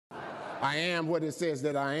I am what it says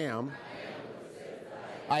that I am.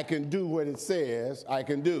 I can do what it says I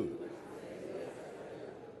can do.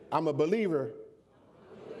 I'm a believer,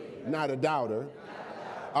 not a doubter.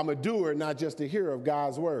 I'm a doer, not just a hearer of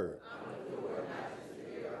God's word.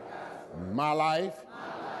 My life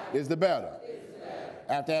is the better.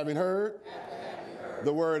 After having heard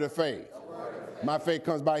the word of faith. My faith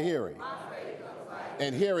comes by hearing.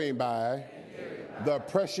 And hearing by the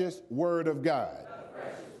precious word of God.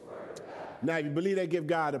 Now, if you believe that, give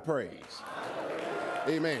God a praise.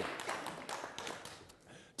 Amen.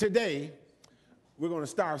 Today, we're going to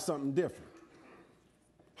start something different.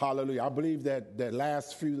 Hallelujah. I believe that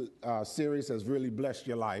last few series has really blessed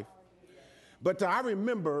your life. But I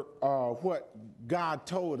remember what God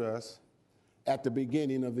told us at the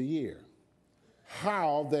beginning of the year.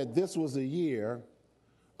 How that this was a year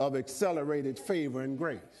of accelerated favor and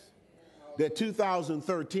grace. That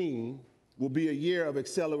 2013 will be a year of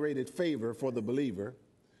accelerated favor for the believer.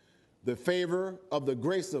 The favor of the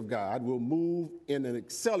grace of God will move in an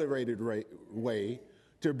accelerated way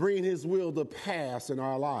to bring his will to pass in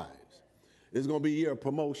our lives. It's going to be a year of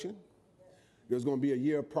promotion. There's going to be a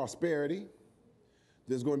year of prosperity.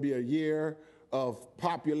 There's going to be a year of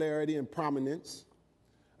popularity and prominence,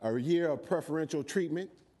 a year of preferential treatment,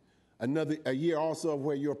 a year also of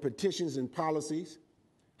where your petitions and policies,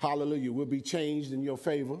 hallelujah, will be changed in your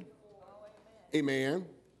favor. Amen.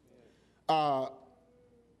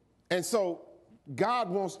 And so God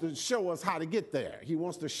wants to show us how to get there. He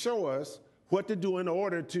wants to show us what to do in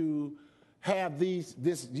order to have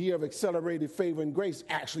this year of accelerated favor and grace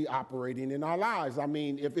actually operating in our lives. I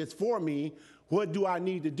mean, if it's for me, what do I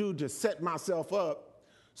need to do to set myself up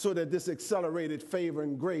so that this accelerated favor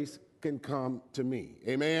and grace can come to me?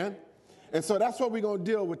 Amen? And so that's what we're going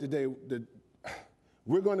to deal with today.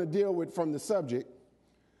 We're going to deal with from the subject.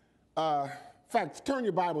 In fact, turn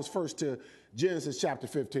your Bibles first to Genesis chapter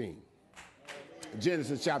 15.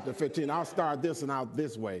 Genesis chapter 15. I'll start this and out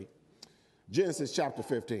this way. Genesis chapter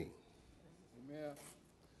 15. Amen.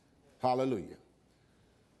 Hallelujah.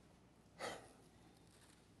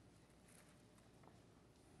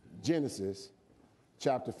 Genesis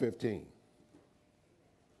chapter 15.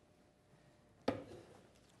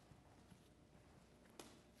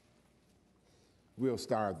 We'll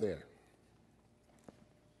start there.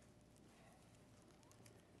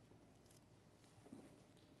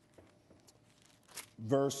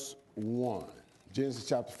 Verse 1. Genesis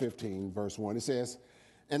chapter 15, verse 1. It says,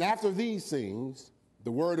 "And after these things,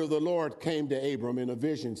 the word of the Lord came to Abram in a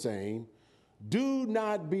vision, saying, do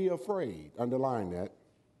not be afraid." Underline that.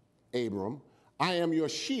 Abram, "I am your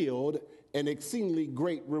shield and exceedingly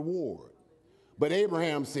great reward." But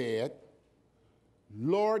Abraham said,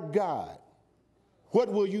 "Lord God,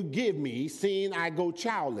 what will you give me, seeing I go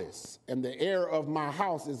childless, and the heir of my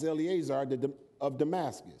house is Eliezer of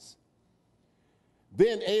Damascus?"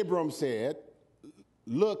 Then Abram said,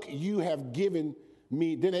 "Look, you have given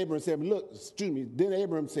me." Then Abram said, "Look,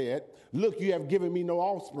 you have given me no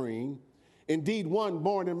offspring. Indeed, one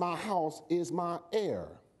born in my house is my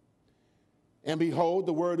heir." And behold,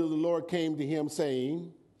 the word of the Lord came to him,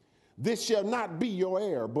 saying, "This shall not be your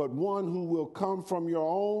heir, but one who will come from your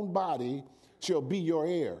own body shall be your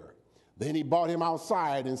heir." Then he brought him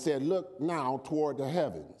outside and said, "Look now toward the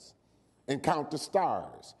heavens and count the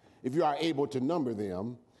stars, if you are able to number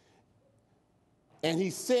them." And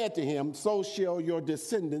he said to him, "So shall your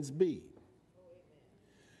descendants be."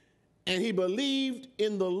 And he believed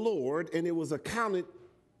in the Lord, and it was accounted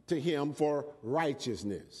to him for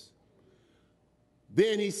righteousness.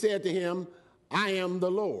 Then he said to him, "I am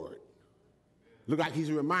the Lord." Look like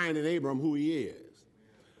he's reminding Abram who he is.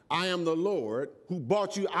 "I am the Lord who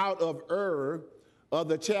brought you out of Ur of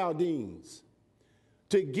the Chaldeans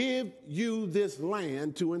to give you this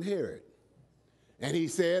land to inherit." And he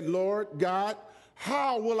said, "Lord God,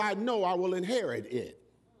 how will I know I will inherit it?"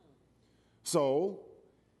 So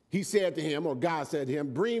he said to him, or God said to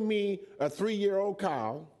him, "Bring me a 3-year-old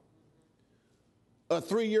cow, a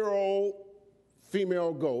 3-year-old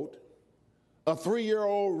female goat, a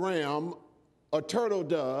 3-year-old ram, a turtle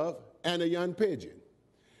dove, and a young pigeon."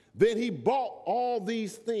 Then he brought all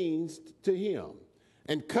these things to him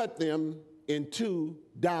and cut them in two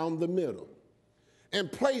down the middle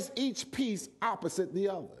and placed each piece opposite the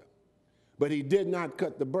other. But he did not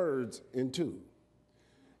cut the birds in two.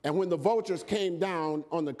 And when the vultures came down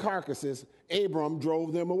on the carcasses, Abram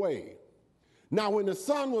drove them away. Now when the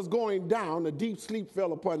sun was going down, a deep sleep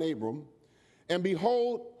fell upon Abram, and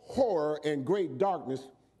behold, horror and great darkness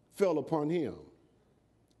fell upon him.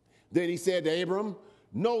 Then he said to Abram,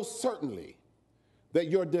 "Know certainly that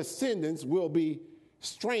your descendants will be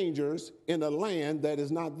strangers in a land that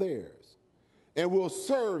is not theirs, and will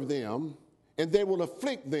serve them, and they will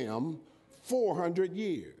afflict them 400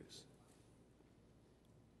 years.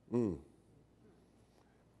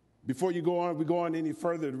 Before we go on any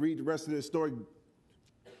further to read the rest of this story,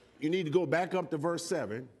 you need to go back up to verse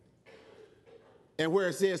 7. And where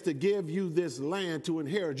it says to give you this land to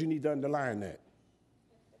inherit, you need to underline that.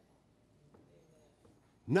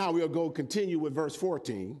 Now we'll continue with verse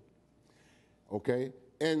 14. Okay?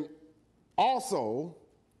 And also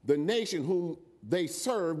the nation whom they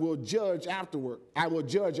serve will judge afterward. I will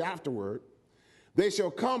judge afterward. They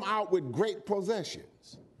shall come out with great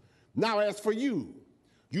possessions. Now as for you,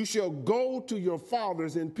 you shall go to your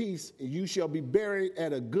fathers in peace, and you shall be buried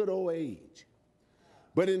at a good old age.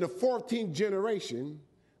 But in the 14th generation,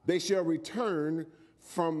 they shall return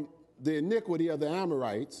from the iniquity of the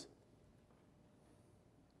Amorites,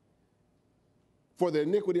 for the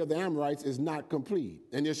iniquity of the Amorites is not complete.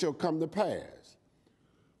 And it shall come to pass,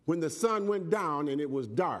 when the sun went down and it was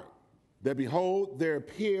dark, that behold, there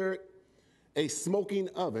appeared a smoking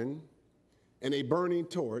oven and a burning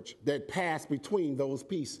torch that passed between those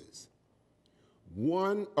pieces.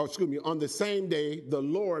 On the same day, the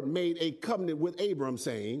Lord made a covenant with Abram,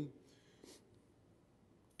 saying,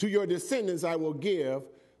 to your descendants I will give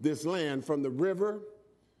this land from the river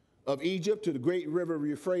of Egypt to the great river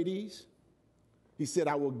Euphrates. He said,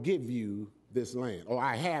 I will give you this land, or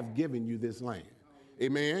I have given you this land.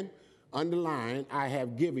 Amen. Underline, I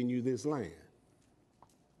have given you this land.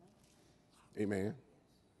 Amen.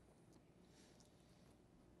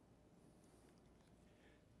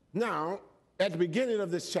 Now, at the beginning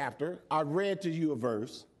of this chapter, I read to you a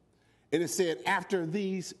verse, and it said, after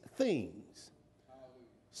these things.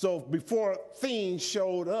 So before things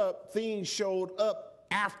showed up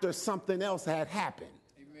after something else had happened.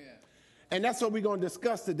 Amen. And that's what we're going to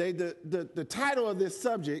discuss today. The title of this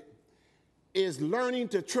subject is Learning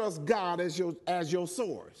to Trust God as your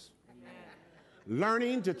source. Amen.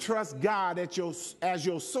 Learning to trust God as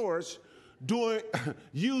your source,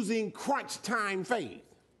 using crunch time faith.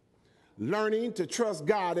 Learning to trust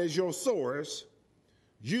God as your source,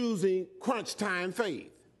 using crunch time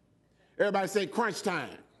faith. Everybody say crunch time.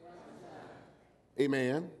 Crunch time.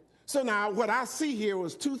 Amen. So now what I see here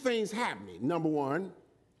was two things happening. Number one,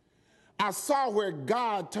 I saw where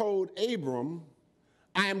God told Abram,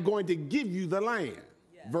 I am going to give you the land.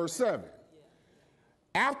 Yeah. Verse 7.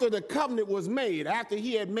 Yeah. After the covenant was made, after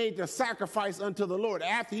he had made the sacrifice unto the Lord,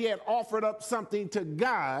 after he had offered up something to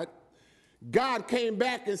God, God came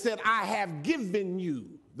back and said, I have given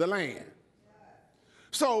you the land.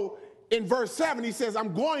 So in verse 7, he says,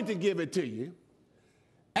 I'm going to give it to you.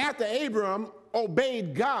 After Abram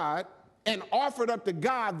obeyed God and offered up to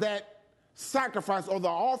God that sacrifice or the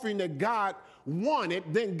offering that God wanted,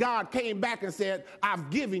 then God came back and said, I've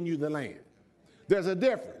given you the land. There's a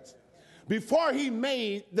difference. Before he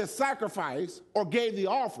made the sacrifice or gave the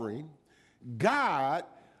offering, God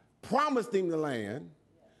promised him the land.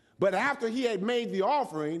 But after he had made the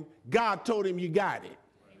offering, God told him, you got it.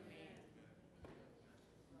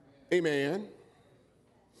 Amen. Amen.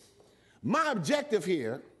 My objective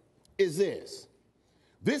here is this.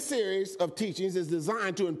 This series of teachings is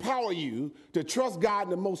designed to empower you to trust God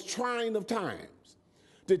in the most trying of times,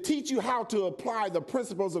 to teach you how to apply the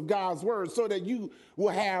principles of God's word so that you will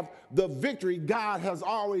have the victory God has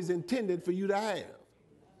always intended for you to have.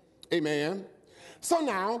 Amen. So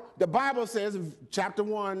now the Bible says in chapter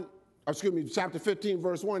 15,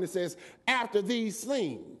 verse 1, it says, after these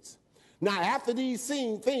things. Now, after these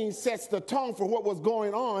things sets the tone for what was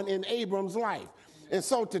going on in Abram's life. And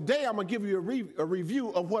so today I'm going to give you a review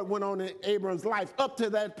of what went on in Abram's life up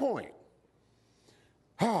to that point.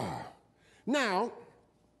 Now,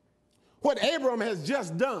 what Abram has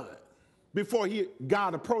just done before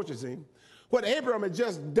God approaches him, what Abram has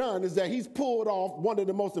just done is that he's pulled off one of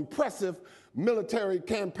the most impressive military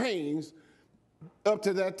campaigns up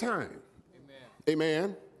to that time. Amen.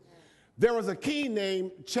 Amen. There was a king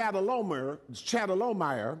named Chedorlaomer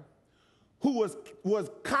who was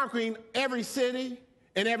conquering every city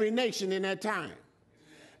and every nation in that time.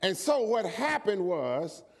 And so what happened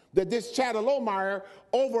was that this Chedorlaomer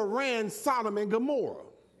overran Sodom and Gomorrah.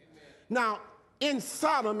 Now, in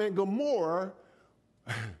Sodom and Gomorrah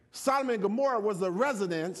was the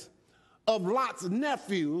residence of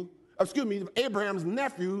Abraham's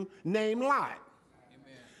nephew named Lot.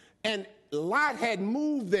 And Lot had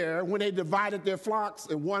moved there when they divided their flocks,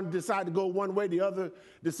 and one decided to go one way, the other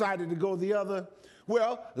decided to go the other.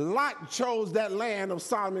 Well, Lot chose that land of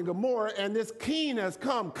Sodom and Gomorrah, and this king has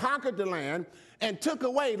come, conquered the land, and took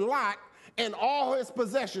away Lot and all his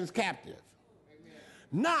possessions captive. Amen.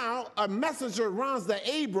 Now, a messenger runs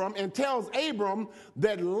to Abram and tells Abram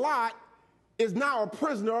that Lot is now a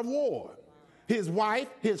prisoner of war. His wife,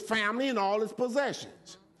 his family, and all his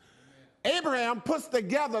possessions. Abraham puts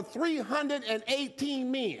together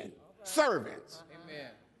 318 men, servants.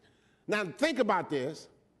 Amen. Now think about this.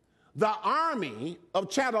 The army of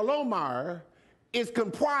Chedorlaomer is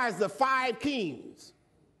comprised of 5 kings.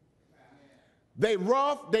 They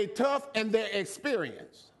rough, they tough, and they're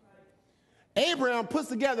experienced. Abraham puts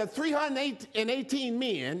together 318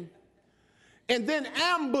 men and then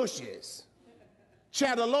ambushes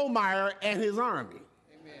Chedorlaomer and his army.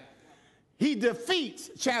 Amen. He defeats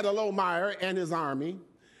Chedorlaomer and his army,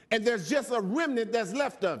 and there's just a remnant that's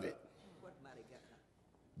left of it.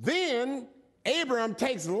 Then Abraham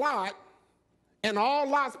takes Lot and all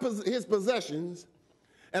Lot's his possessions,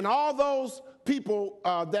 and all those people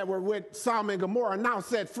that were with Sodom and Gomorrah are now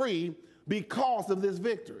set free because of this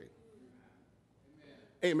victory.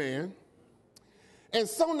 Amen. Amen. And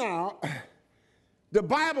so now, the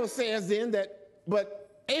Bible says then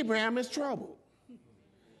but Abraham is troubled.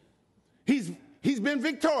 He's been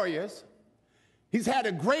victorious. He's had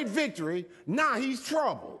a great victory. Now he's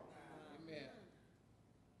troubled. Amen.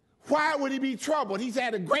 Why would he be troubled? He's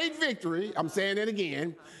had a great victory. I'm saying it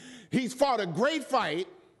again. He's fought a great fight.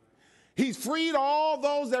 He's freed all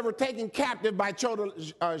those that were taken captive by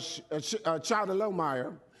Chedorlaomer.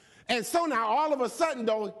 And so now, all of a sudden,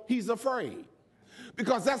 though, he's afraid.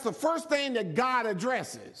 Because that's the first thing that God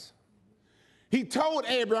addresses. He told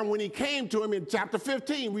Abraham when he came to him in chapter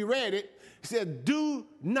 15, we read it, he said, do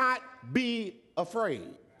not be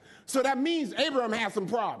afraid. So that means Abraham had some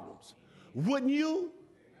problems. Wouldn't you?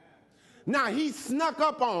 Now, he snuck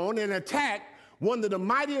up on and attacked one of the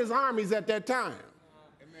mightiest armies at that time.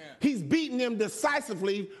 He's beaten them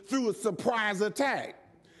decisively through a surprise attack.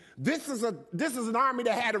 This is an army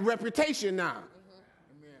that had a reputation now.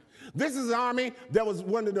 Mm-hmm. This is an army that was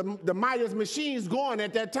one of the mightiest machines going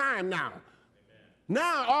at that time now. Amen.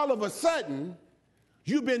 Now, all of a sudden,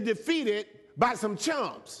 you've been defeated by some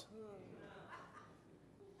chumps.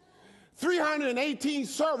 318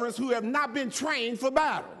 servants who have not been trained for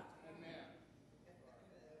battle. Amen.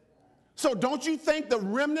 So don't you think the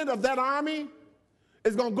remnant of that army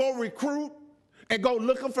is going to go recruit and go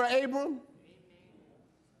looking for Abram?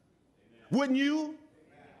 Wouldn't you? Amen.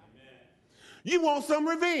 You want some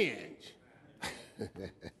revenge.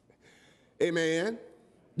 Amen.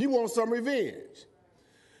 You want some revenge.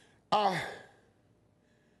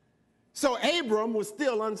 So Abram was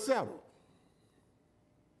still unsettled.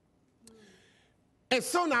 And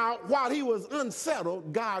so now, while he was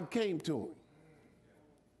unsettled, God came to him.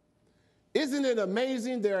 Isn't it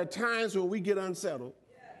amazing there are times when we get unsettled?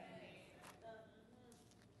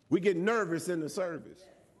 We get nervous in the service.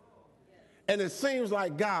 And it seems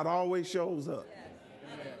like God always shows up.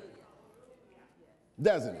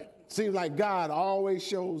 Doesn't it? Seems like God always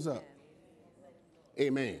shows up.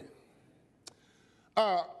 Amen.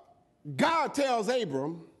 God tells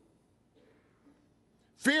Abram,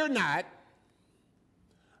 fear not,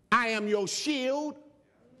 I am your shield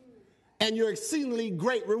and your exceedingly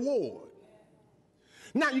great reward.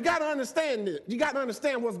 Now, you got to understand this. You got to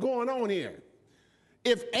understand what's going on here.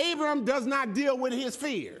 If Abram does not deal with his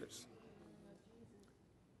fears,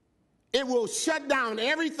 it will shut down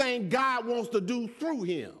everything God wants to do through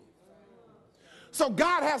him. So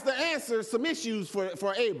God has to answer some issues for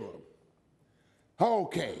Abram.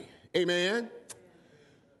 Okay, amen.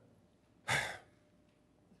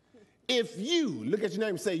 If you, look at your name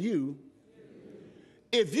and say you,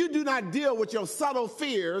 if you do not deal with your subtle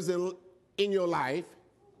fears in your life,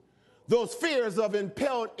 those fears of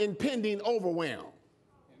impending overwhelm,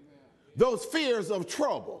 those fears of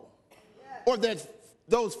trouble, or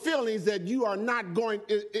those feelings that you are not going,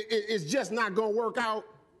 it's just not going to work out,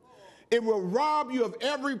 it will rob you of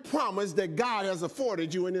every promise that God has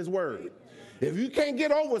afforded you in his word. If you can't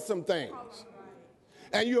get over some things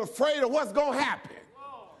and you're afraid of what's going to happen,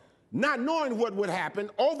 not knowing what would happen,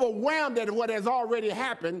 overwhelmed at what has already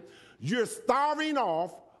happened, you're starving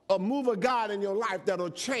off a move of God in your life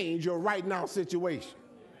that'll change your right now situation.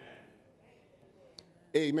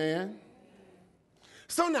 Amen.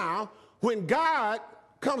 So now, when God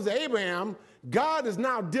comes to Abraham, God is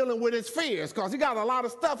now dealing with his fears because he got a lot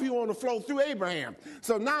of stuff he want to flow through Abraham.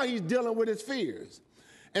 So now he's dealing with his fears.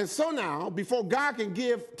 And so now, before God can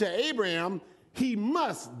give to Abraham, he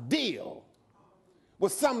must deal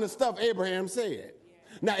with some of the stuff Abraham said.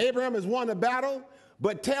 Now, Abraham has won a battle,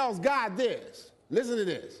 but tells God this. Listen to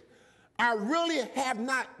this. I really have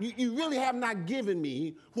not, you really have not given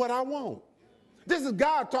me what I want. This is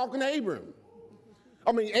God talking to Abraham.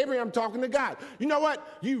 Abraham talking to God. You know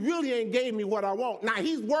what? You really ain't gave me what I want. Now,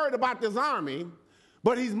 he's worried about this army,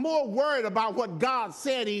 but he's more worried about what God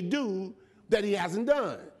said he'd do that he hasn't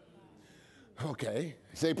done. Okay,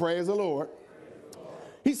 say praise the Lord.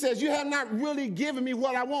 He says, you have not really given me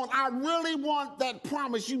what I want. I really want that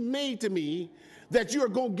promise you made to me that you are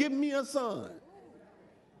going to give me a son.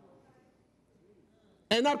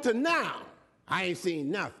 And up to now, I ain't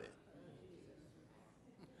seen nothing.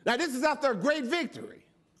 Now, this is after a great victory.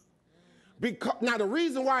 Now, the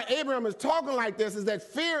reason why Abraham is talking like this is that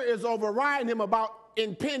fear is overriding him about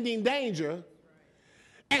impending danger,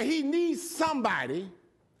 and he needs somebody.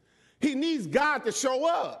 He needs God to show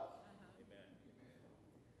up.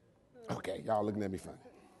 Okay, y'all looking at me funny.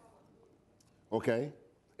 Okay,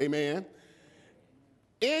 amen.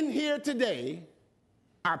 In here today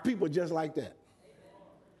are people just like that.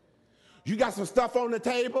 You got some stuff on the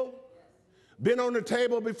table, been on the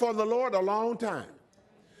table before the Lord a long time,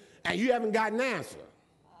 and you haven't got an answer.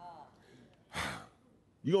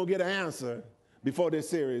 You're going to get an answer before this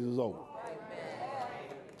series is over.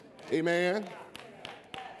 Amen.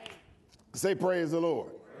 Say praise the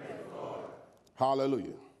Lord. Praise the Lord.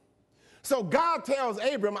 Hallelujah. So God tells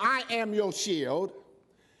Abram, I am your shield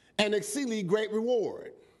and exceedingly great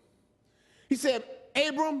reward. He said,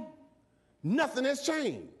 Abram, nothing has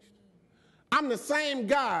changed. I'm the same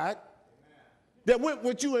God that went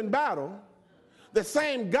with you in battle, the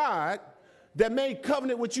same God that made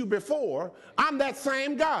covenant with you before. I'm that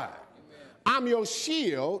same God. I'm your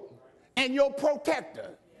shield and your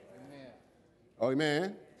protector. Amen.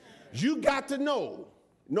 Amen. You got to know,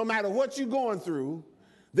 no matter what you're going through,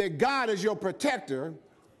 that God is your protector,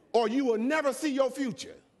 or you will never see your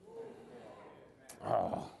future.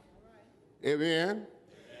 Oh. Amen.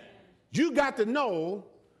 You got to know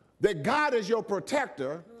that God is your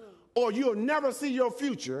protector, or you'll never see your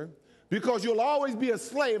future, because you'll always be a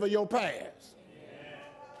slave of your past.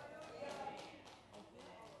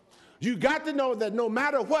 You got to know that no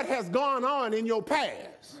matter what has gone on in your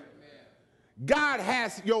past, God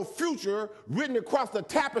has your future written across the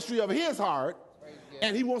tapestry of his heart,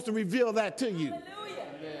 and he wants to reveal that to you.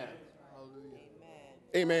 Hallelujah.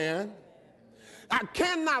 Amen. I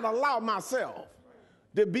cannot allow myself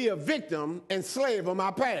to be a victim and slave of my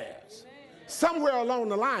past. Somewhere along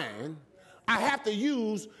the line, I have to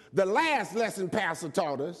use the last lesson Pastor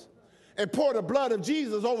taught us and pour the blood of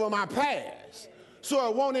Jesus over my past so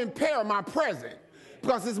it won't impair my present,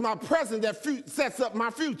 because it's my present that sets up my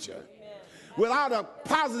future. Without a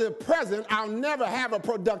positive present, I'll never have a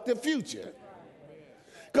productive future.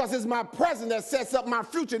 Because it's my present that sets up my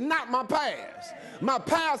future, not my past. My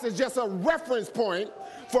past is just a reference point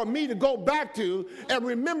for me to go back to and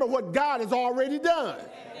remember what God has already done.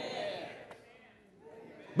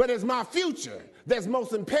 But it's my future that's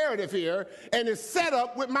most imperative here, and it's set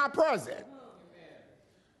up with my present.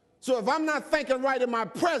 So if I'm not thinking right in my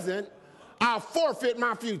present, I'll forfeit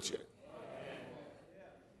my future.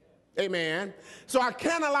 Amen. So I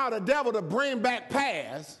can't allow the devil to bring back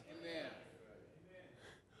past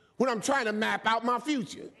when I'm trying to map out my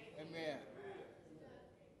future.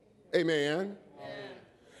 Amen.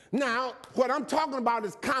 Now, what I'm talking about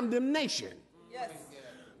is condemnation. Yes.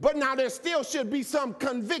 But now there still should be some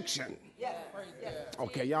conviction. Yes.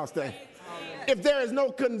 Okay, y'all stay. If there is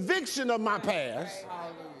no conviction of my past,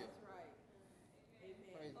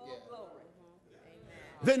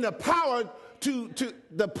 then the power to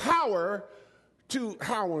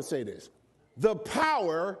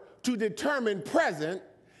determine present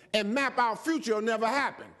and map out future will never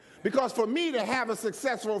happen. Because for me to have a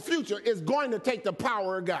successful future is going to take the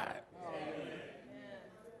power of God.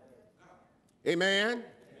 Amen.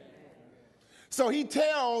 So he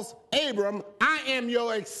tells Abram, I am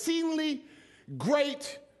your exceedingly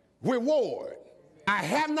great reward. I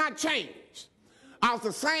have not changed. I was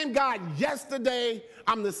the same God yesterday.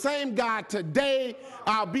 I'm the same God today.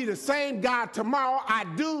 I'll be the same God tomorrow. I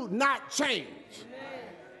do not change.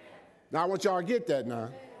 Now I want y'all to get that now.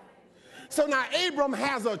 So now Abram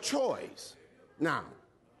has a choice. Now,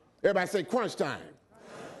 everybody say crunch time.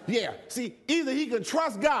 Yeah, see, either he can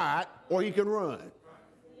trust God or he can run.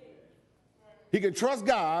 He can trust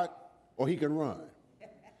God or he can run.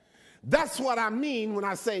 That's what I mean when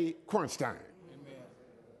I say crunch time.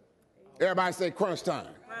 Everybody say crunch time.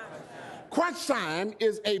 Crunch time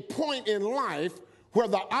is a point in life where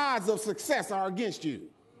the odds of success are against you.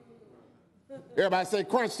 Everybody say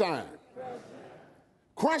crunch time.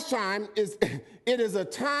 Crunch time is a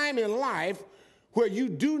time in life where if you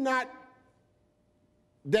do not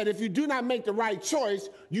make the right choice,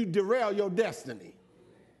 you derail your destiny.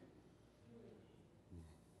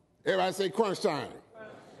 Everybody say crunch time.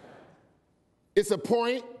 It's a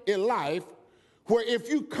point in life where if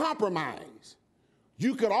you compromise,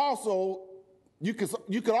 you could also in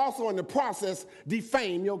the process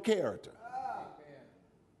defame your character.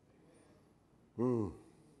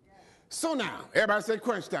 So now, everybody say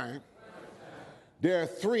crunch time. There are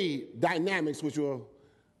three dynamics which we're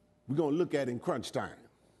going to look at in crunch time.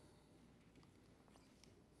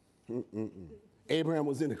 Abraham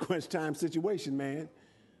was in a crunch time situation, man.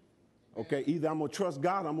 Okay, either I'm going to trust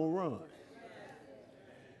God or I'm going to run.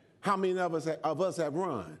 How many of us have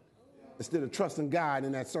run instead of trusting God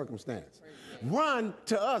in that circumstance? Run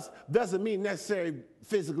to us doesn't mean necessarily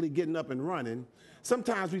physically getting up and running.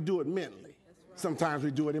 Sometimes we do it mentally. Sometimes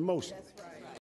we do it emotionally.